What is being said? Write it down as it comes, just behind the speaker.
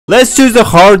Let's choose the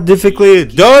hard difficulty.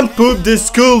 Don't poop this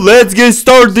school. Let's get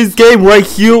started this game right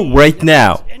here, right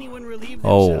now.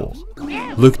 Oh,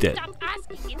 look at that.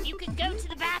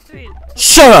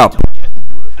 Shut up.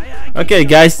 Okay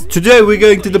guys, today we're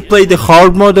going to play the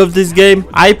hard mode of this game.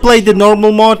 I played the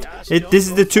normal mode. This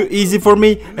is the too easy for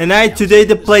me, and I today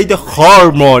play the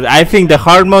hard mode. I think the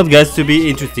hard mode gets to be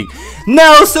interesting.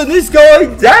 Nelson is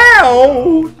going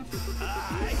down.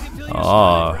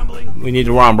 Oh, we need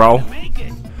to run, bro.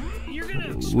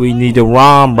 We need to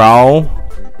run, bro.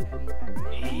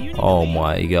 Oh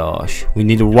my gosh, we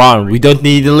need to run. We don't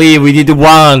need to leave. We need to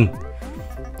run.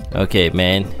 Okay,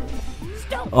 man.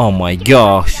 Oh my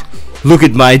gosh. Look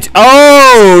at my...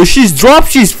 Oh, she's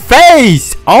dropped his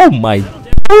face. Oh my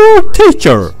poor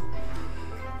teacher.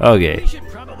 Okay.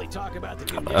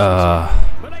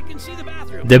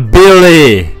 The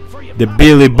Billy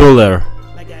Buller.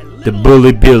 The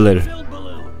Bully Buller.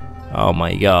 Oh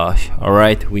my gosh.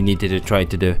 Alright, we needed to try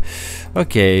to do...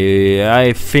 Okay,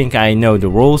 I think I know the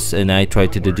rules and I try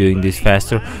to do doing this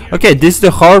faster. Okay, this is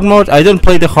the hard mode. I don't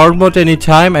play the hard mode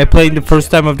anytime. I played the first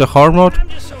time of the hard mode.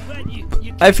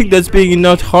 I think that's being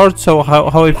not hard, so how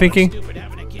are you thinking?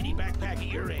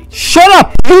 Shut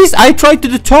up, please! I tried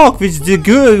to talk with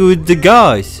the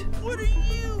guys. What are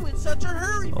you in such a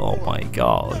hurry? Oh my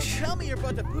gosh. Tell me you're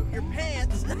about to poop your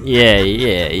pants. Yeah.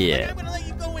 I'm gonna let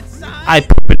you go inside. I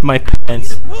pooped my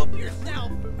pants. Poop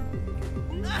yourself.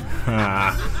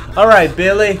 Alright,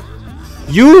 Billy.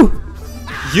 You.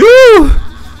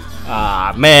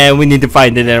 Ah, man, we need to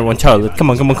find another one toilet. Come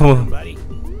on.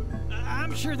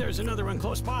 I'm sure there's another one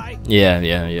close by.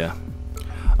 Yeah.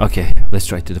 Okay, let's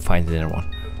try to find another one.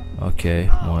 Okay,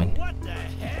 one. What the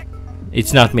heck?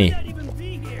 It's not me. Can't even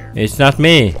be here. It's not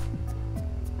me.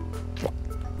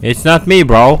 It's not me,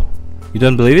 bro. You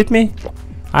don't believe it me?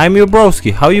 I'm your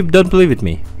broski. How you don't believe it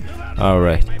me?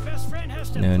 Alright. My best friend has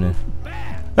to No. poop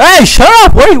bad. Hey, shut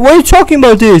up! Why are you talking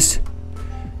about this?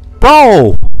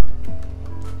 Bro!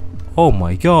 Oh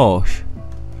my gosh.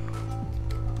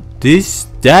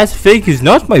 That fake is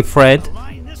not my friend.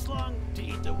 Lying this long to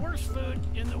eat the worst food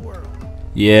in the world.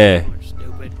 Yeah. We're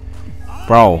stupid.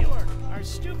 Bro. You are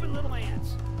stupid little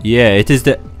ants. Yeah, it is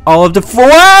the all of the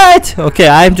what? Okay,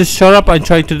 I'm just shut up and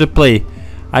trying to play.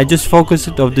 I just focus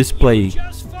it on this play.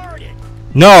 Just farted.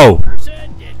 No!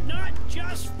 Person did not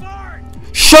just fart.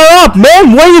 Shut up,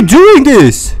 man! Why are you doing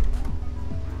this?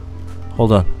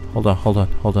 Hold on.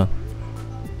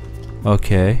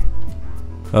 Okay.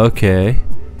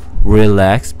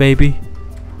 Relax, baby.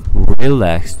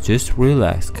 Relax. Just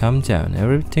relax. Calm down.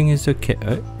 Everything is okay.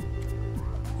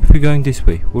 If we're going this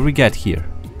way, what we got here?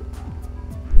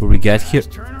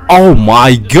 Oh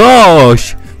my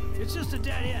gosh! It's just a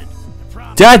dead end. I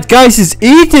promise. That guy is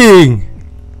eating!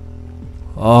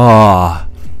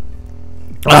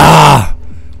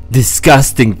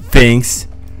 Disgusting things.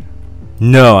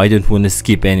 No, I don't want to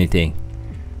skip anything.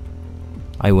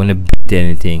 I want to beat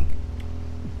anything.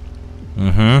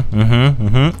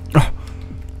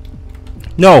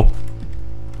 No.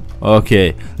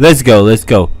 Okay, let's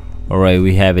go. Alright,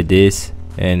 we have this.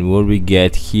 And what we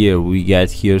get here? We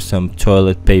got here some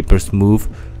toilet papers move.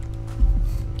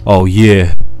 Oh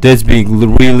yeah, that's being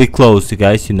really close,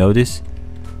 guys. You know this?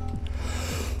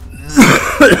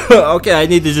 Okay, I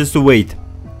need to just wait.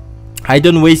 I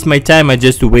don't waste my time. I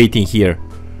just waiting here.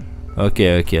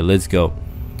 Okay, let's go.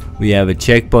 We have a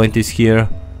checkpoint is here,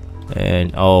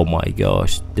 and oh my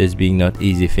gosh, that's being not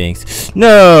easy things.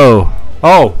 No.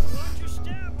 Oh.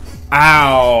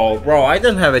 Ow, bro, I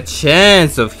don't have a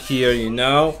chance of here, you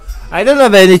know. I don't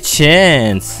have any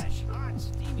chance.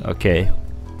 Okay.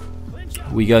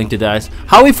 We going to die.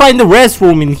 How we find the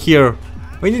restroom in here?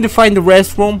 We need to find the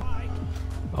restroom.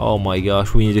 Oh my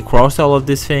gosh, we need to cross all of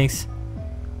these things.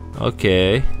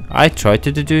 Okay. I tried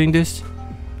to do doing this.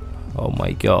 Oh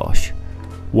my gosh.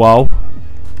 Wow.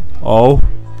 Oh.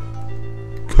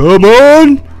 Come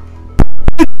on.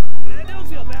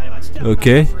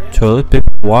 Okay, toilet paper.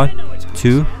 1,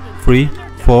 2, 3,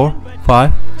 4,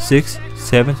 5, 6,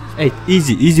 7, 8.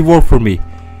 Easy work for me.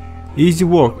 Easy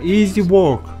work.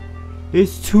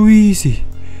 It's too easy.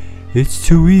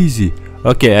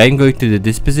 Okay, I'm going to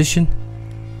this position.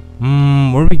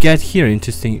 What do we got here?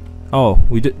 Interesting. Oh,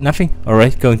 we did nothing.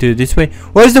 Alright, going to this way.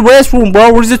 Where's the restroom,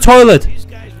 bro? Where's the toilet?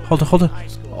 Hold on.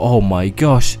 Oh my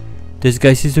gosh. This guy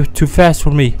is too fast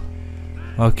for me.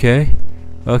 Okay.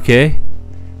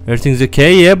 Everything's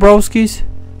okay, yeah, broskis?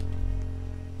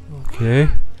 Okay.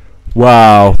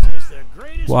 Wow.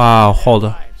 Hold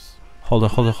on.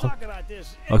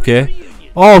 Okay.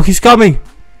 Oh, he's coming.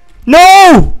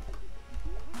 No!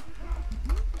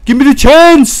 Give me the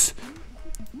chance.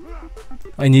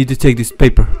 I need to take this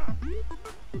paper.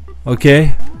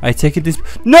 Okay, I take it this.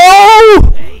 No,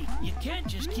 Hey, you can't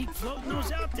just keep floating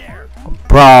those out there.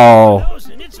 bro. Those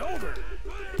and it's over.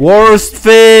 Worst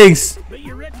things. But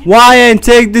your reputation Why ain't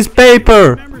take this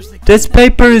paper? remembers the This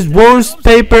paper is worst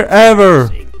paper ever.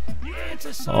 It's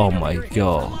a sign Oh of my your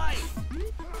God. life.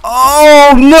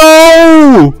 Oh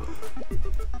no!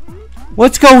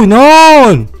 What's going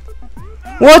on?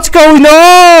 What's going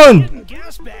on?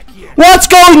 Gas back here. What's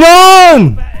going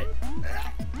on?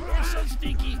 It's so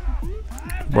stinky.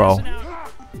 Bro, Passing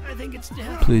out. I think it's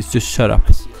death. please just shut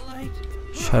up. See a light.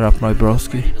 Shut up, my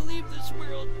broski. To leave this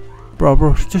world.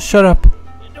 Bro, just shut up.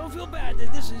 And don't feel bad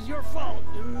that this is your fault.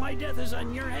 My death is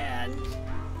on your hands.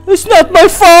 It's not my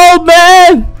fault,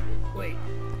 man! Wait,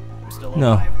 I'm still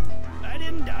No. alive. I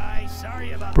didn't die.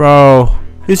 Sorry about Bro,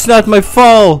 it's not my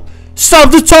fault.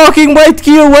 Stop the talking right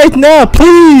here, right now,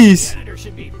 please! that. Janitor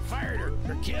should be fired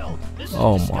or killed. This is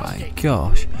Oh disgusting. my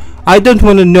gosh. I don't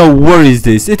want to know where is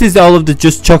this. It is all of the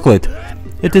just chocolate.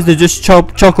 It is the just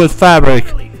chocolate fabric.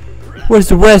 Where's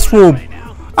the restroom?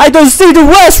 I don't see the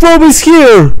restroom is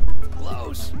here!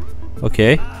 Close.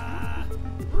 Okay.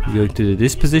 We're going to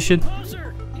this position.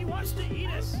 Closer. He wants to eat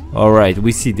us. Alright,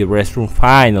 we see the restroom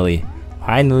finally.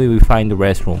 Finally we find the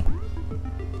restroom.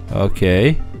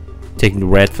 Okay. Taking the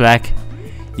red flag.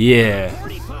 Yeah.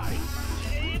 Dirty potty.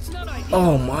 It's not ideal.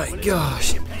 Oh my but it's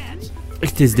gosh. your pants.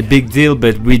 It is the big deal,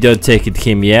 but we don't take it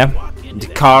him, yeah? The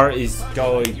car is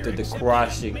going to the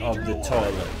crashing of the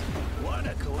toilet. What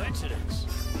a coincidence.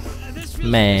 This feels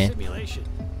Man. like a simulation.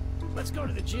 Let's go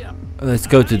to the gym. Let's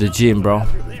go to the gym, bro.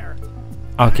 Bathroom there.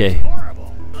 Okay.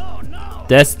 Horrible. Oh no.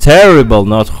 That's terrible,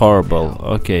 not horrible.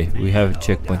 Okay, we have a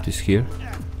checkpoint is here.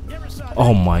 Never saw that.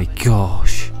 Oh my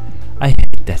gosh. I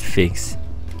hate that things.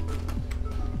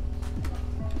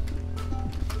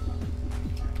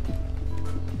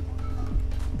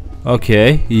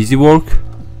 Okay, easy work.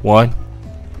 One.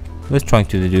 Let's try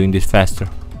to doing this faster.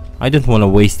 I don't want to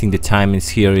wasting the time in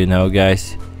here, you know,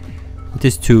 guys. It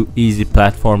is too easy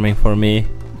platforming for me.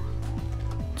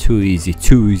 Too easy,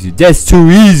 too easy. That's too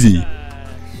easy.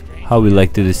 How we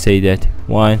like to say that?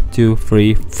 1, 2,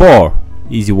 3, 4.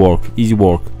 Easy work, easy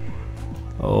work.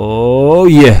 Oh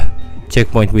yeah.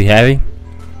 Checkpoint we having.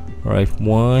 Alright,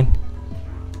 1.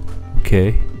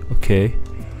 Okay, okay.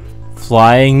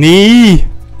 Flying knee.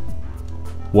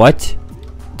 What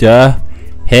the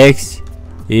heck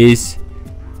is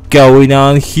going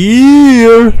on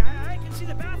here? I can see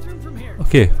the bathroom from here.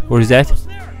 Okay, where is that? Almost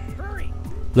there. Hurry.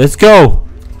 Let's go.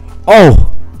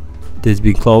 Oh, that's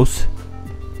been close.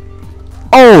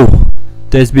 Oh,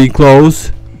 that's been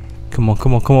close. Come on,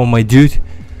 come on, come on, my dude.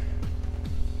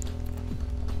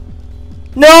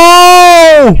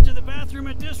 No! Get to the bathroom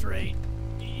at this rate.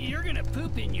 You're gonna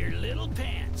poop in your little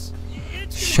pants.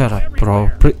 It's gonna Shut go up, bro.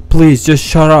 everywhere. Please, just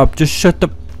shut up. Just shut the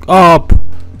up.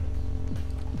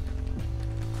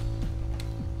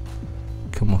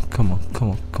 Come on, come on,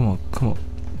 come on, come on, come on.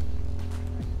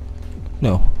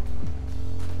 No.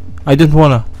 I don't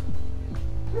wanna.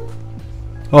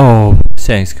 Oh,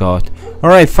 thanks God.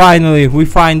 Alright, finally, we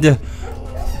find the.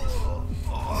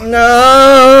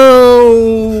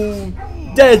 No!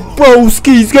 That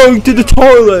broski's going to the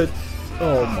toilet!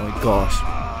 Oh my gosh.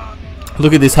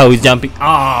 Look at this, how he's jumping.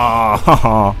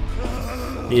 Ah!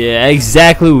 Yeah,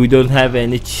 exactly. We don't have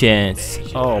any chance.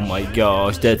 Oh my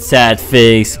gosh, that sad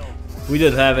face. We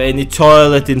don't have any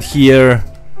toilet in here.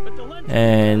 But the lunch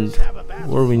And have a bathroom.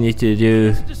 what we need to do,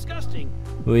 It's disgusting.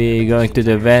 we're going to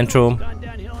the vent room. Gone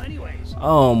downhill anyways.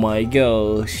 Oh my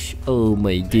gosh. Oh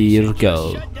my dear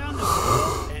God. Shut down the door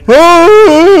and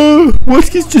Ah, what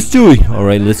he's just doing?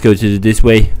 Alright, let's go to this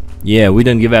way. Yeah, we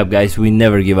don't give up, guys. We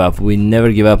never give up. We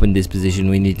never give up in this position.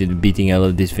 We need to be beating all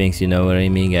of these things, you know what I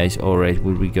mean, guys? Alright,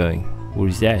 where are we going? Where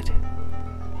is that?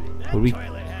 that Where we?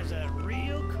 toilet has a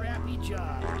real crappy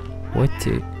job. What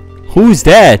the? Who's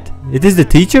that? It is the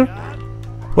teacher?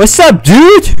 What's up,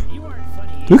 dude? You aren't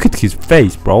funny. Look at his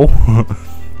face, bro.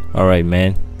 Alright,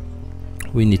 man.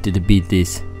 We need to beat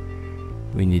this.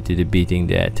 We need to be beating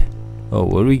that. Oh,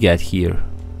 what do we got here?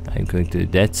 I'm going to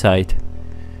that side.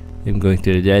 I'm going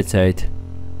to that side.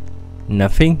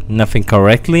 Nothing? Nothing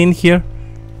correctly in here?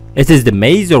 It is the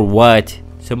maze or what?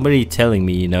 Somebody telling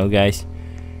me, you know, guys.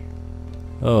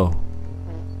 Oh.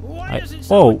 Why doesn't oh.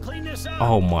 someone clean this up?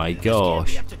 Oh my This can't be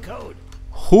gosh. up to code.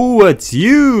 Who it's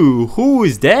you? Who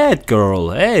is that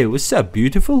girl? Hey, what's up,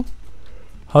 beautiful?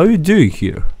 How you doing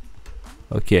here?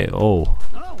 Okay, oh, Oh,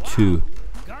 wow. 2.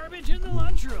 Garbage in the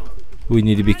lunchroom. We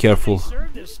need to be Why can't they careful.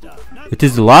 serve this stuff? Not It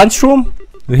is the lunchroom?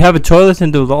 We have a toilet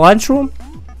in the lunchroom?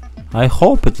 I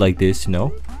hope it like this, you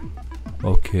know?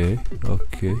 Okay,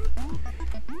 okay.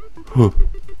 Huh.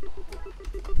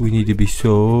 We need to be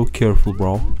so careful,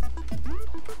 bro.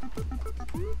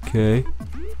 Okay.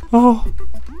 Oh.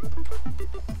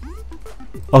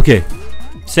 Okay.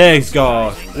 Thanks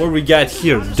God. What we got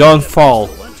here? Don't fall.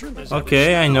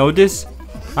 Okay, I know this.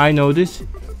 I know this.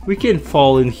 We can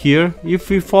fall in here. If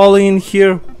we fall in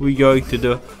here, we're going to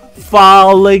the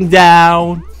falling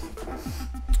down.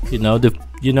 You know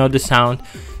the sound.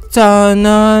 Ta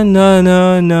na na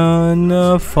na na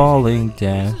na falling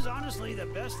down.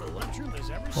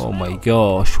 Oh my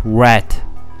gosh, rat.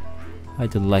 I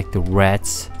don't like the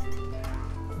rats.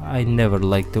 I never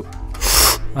liked the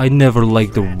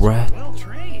rat.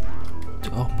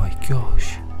 Oh my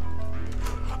gosh.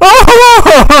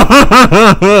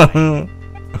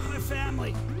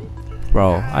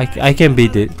 Bro, I can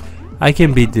beat it. I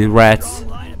can beat the rats.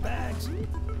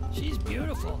 She's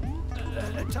beautiful.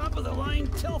 Top of the line,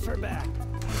 Telfer back.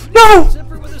 No!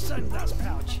 Zipper with a sunglass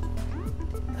pouch.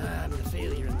 I'm the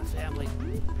failure in the family.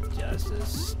 Just a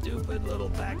stupid little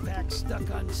backpack stuck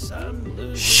on some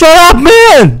loose. Shut up,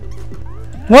 man!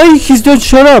 Why he's don't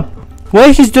shut up?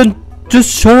 Why he's don't just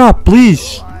shut up,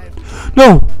 please?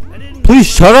 No, please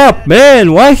shut up,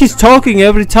 man! Why he's talking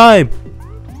every time?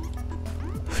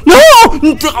 No!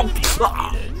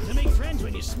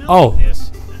 Oh,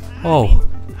 oh,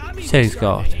 thanks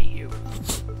God.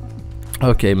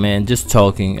 Okay, man, just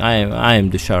talking. I am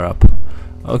the shut up.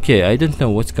 Okay, I don't know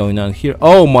what's going on here.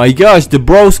 Oh my gosh, the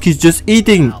broski's just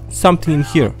eating something in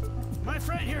here. My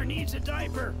friend here needs a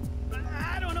diaper.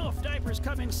 I don't know if diapers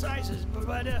come in sizes,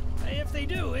 but if they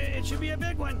do, it should be a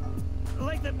big one,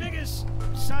 like the biggest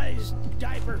size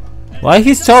diaper. Why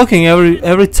he's talking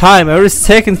every time, every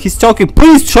second he's talking?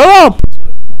 Please shut up!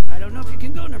 I don't know if you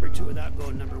can go number 2 without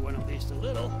going number 1 at least a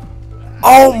little.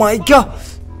 Oh my God!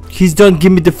 He's don't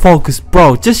give me the focus,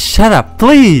 bro. Just shut up,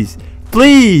 please,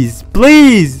 please,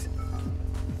 please.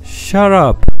 Shut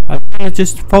up. I wanna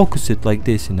just focus it like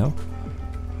this, you know.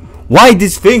 Why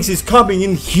these things is coming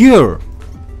in here?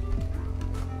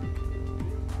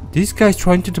 This guy's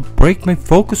trying to break my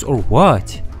focus or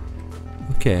what?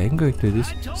 Okay, I'm going to do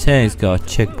this. Thanks God,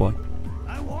 checkpoint.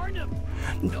 I warned him.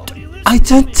 Nobody listened I to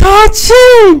don't me. touch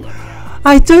him!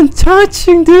 I don't touch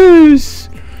him, dudes!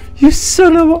 You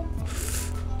son of a...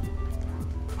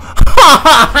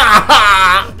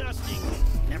 Dusting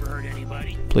never hurt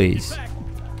anybody. Please.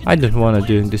 I don't want to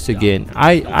do this again.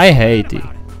 I hate it.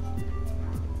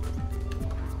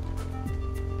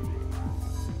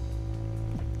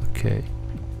 Okay.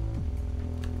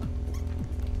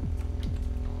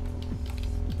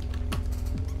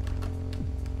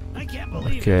 I can't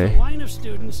believe Okay. there's a line of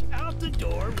students out the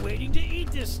door waiting to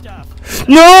eat this stuff.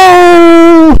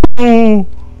 No!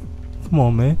 Come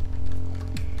on, man.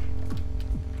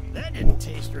 That didn't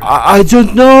taste right. I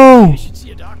don't know. You should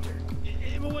see a doctor.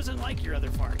 It wasn't like your other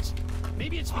farts.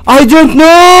 Maybe it's because I don't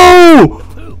know.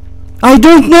 of poop. I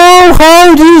don't know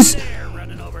how this. There,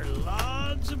 running over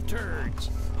lots of turds.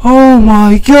 Oh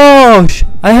my gosh!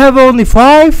 I have only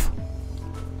 5.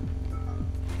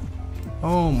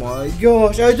 Oh my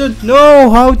gosh! I don't know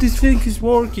how this thing is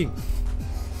working.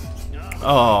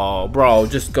 Oh, bro,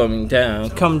 just coming down.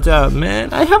 Come down,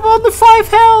 man. I have only 5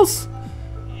 health.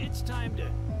 It's time to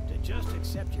just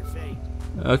accept your fate.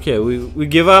 Okay, we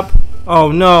give up.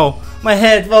 Oh no, my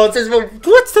headphones.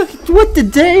 What the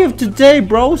day of today,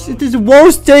 bros? It is the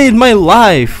worst day in my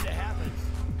life. To happen.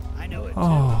 I know it too.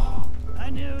 Oh, I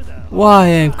knew though. why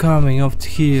I'm coming up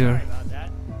here? About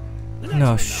that. The next No,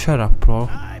 one, shut up, bro.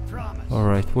 I promise. All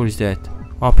right, what is that?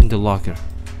 Open the locker.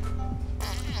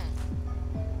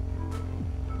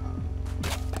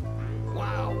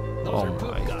 Wow. Those Oh are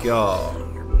poop my guns.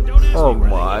 god. Don't ask Oh me where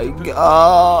they my get the poop.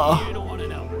 god. You don't want to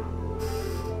know.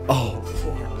 Oh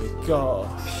my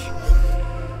gosh.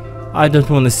 I don't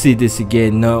want to see this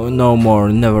again. No, no more,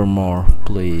 never more.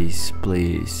 Please,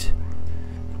 please.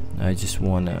 I just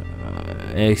wanna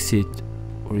exit.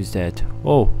 Where is that?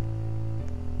 Oh,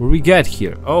 what we got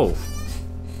here? Oh,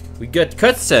 we got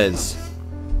cutscenes.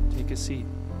 Take a seat.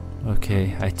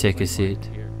 Okay, I take a seat.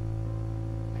 Here.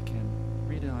 I can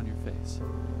read it on your face.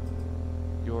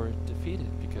 You're defeated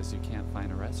because you can't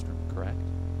find a restroom, correct?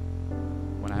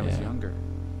 When I was Yeah. younger,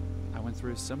 I went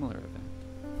through a similar event.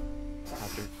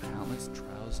 After countless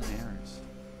trials and errors,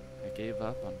 I gave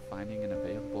up on finding an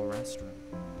available restroom,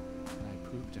 and I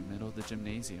pooped in the middle of the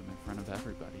gymnasium in front of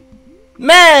everybody.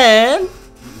 Man!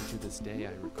 Even to this day,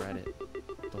 I regret it.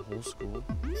 The whole school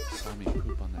saw me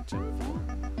poop on the gym floor.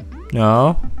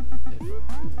 No.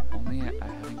 If only I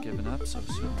hadn't given up so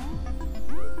soon.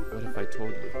 What if I told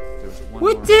you there was one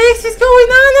What more the heck is going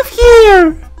on up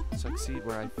here? succeed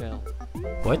where I failed?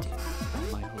 What?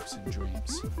 All my hopes and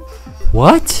dreams.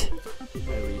 What? I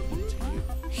leave them to you.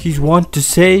 He's want to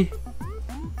say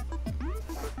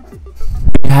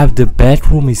we have the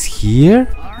bedroom is here?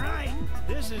 Alright,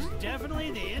 this is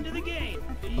definitely the end of the game.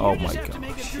 You Oh just my have to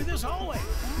make it gosh. through this hallway.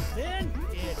 Then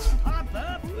it's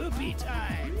pop-up poopy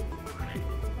time.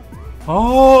 Oh,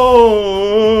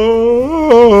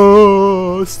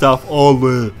 stuff all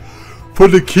for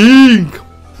the king.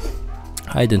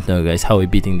 I don't know, guys, how we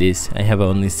beating this. I have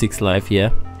only 6 life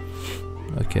here.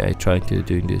 Okay, I try to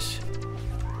do this.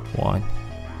 1,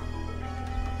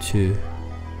 2,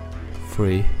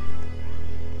 3,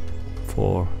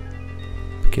 4.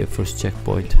 Okay, first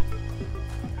checkpoint.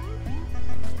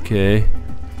 Okay.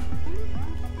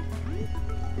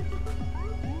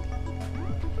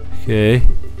 Okay.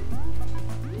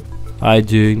 I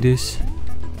doing this.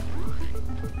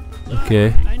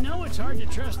 Okay. I know it's hard to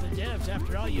trust the devs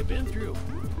after all you've been through,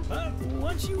 but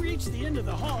once you reach the end of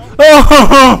the hall, you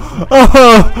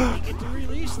get to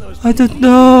release those. I don't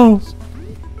know.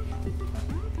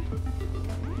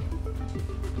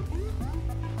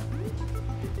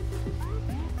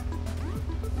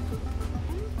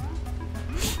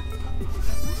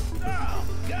 Oh,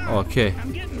 God. Okay.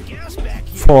 I'm getting gas back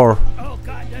here. 4. Oh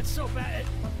God, that's so bad.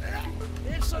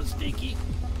 It's so stinky.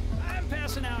 I'm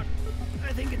passing out.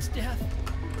 I think it's death.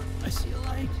 I see a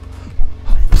light.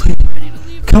 I'm ready to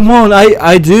leave. Come on,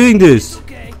 I doing this.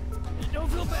 Okay. Don't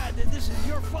feel bad that this is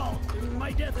your fault.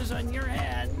 My death is on your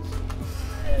hands.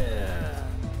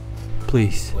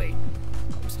 Please. Wait,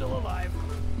 I'm still alive.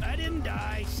 I didn't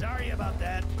die. Sorry about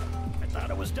that. I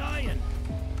thought I was dying.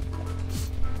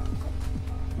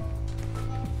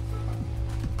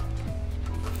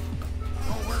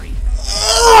 Don't worry.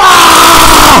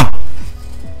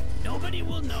 Nobody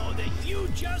will know that you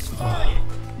just farted.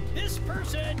 This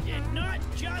person did not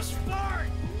just fart.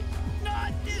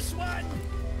 Not this one.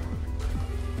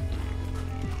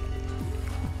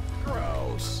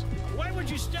 Gross. Why would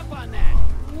you step on that?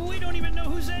 We don't even know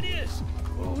whose that is.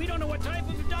 We don't know what type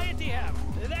of diet they have.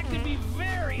 That could be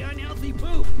very unhealthy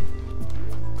poop.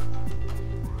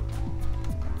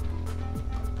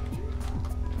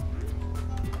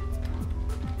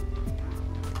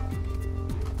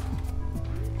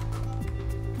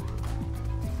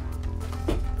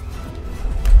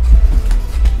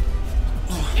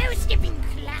 No skipping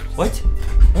class. What?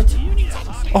 What? You need a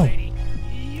potty, Oh. lady.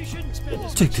 You shouldn't spend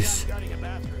this Take much this. time guarding a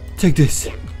bathroom. Take this.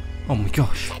 Oh my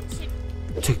gosh.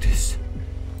 Take this.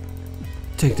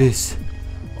 Take this.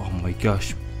 Oh my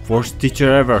gosh. Worst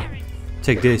teacher ever.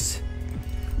 Take this.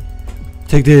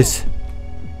 Take this.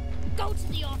 Go to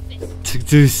the office. Take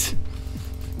this.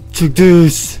 Take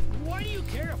this. Why do you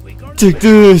care if we go to Take the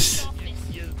this. office?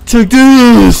 Take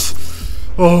this.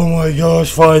 Oh my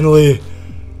gosh, finally.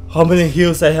 How many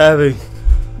heals I having?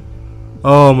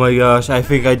 Oh my gosh, I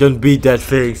think I don't beat that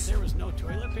face. There was no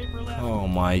toilet paper left. Oh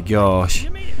my gosh.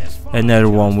 You made it this far. Another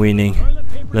one winning. Toilet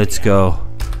paper Let's yet? go.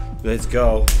 Let's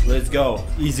go. Let's go.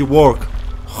 Easy work.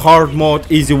 Hard mode,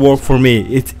 easy work for me.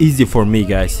 It's easy for me,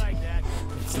 guys. Like that.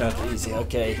 It's not easy,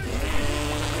 okay.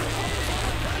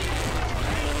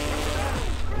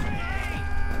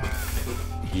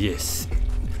 Yes.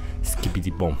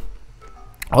 Skippity bomb.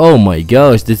 Oh my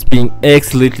gosh, that's being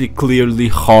excellently clearly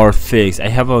hard fix. I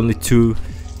have only 2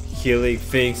 healing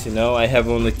things, you know. I have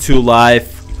only 2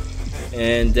 life.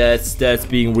 And that's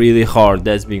being really hard.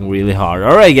 That's being really hard.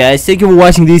 Alright guys, thank you for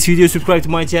watching this video. Subscribe to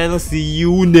my channel. See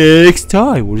you next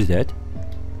time. What is that?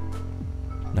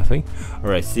 Nothing?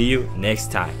 Alright, see you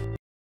next time.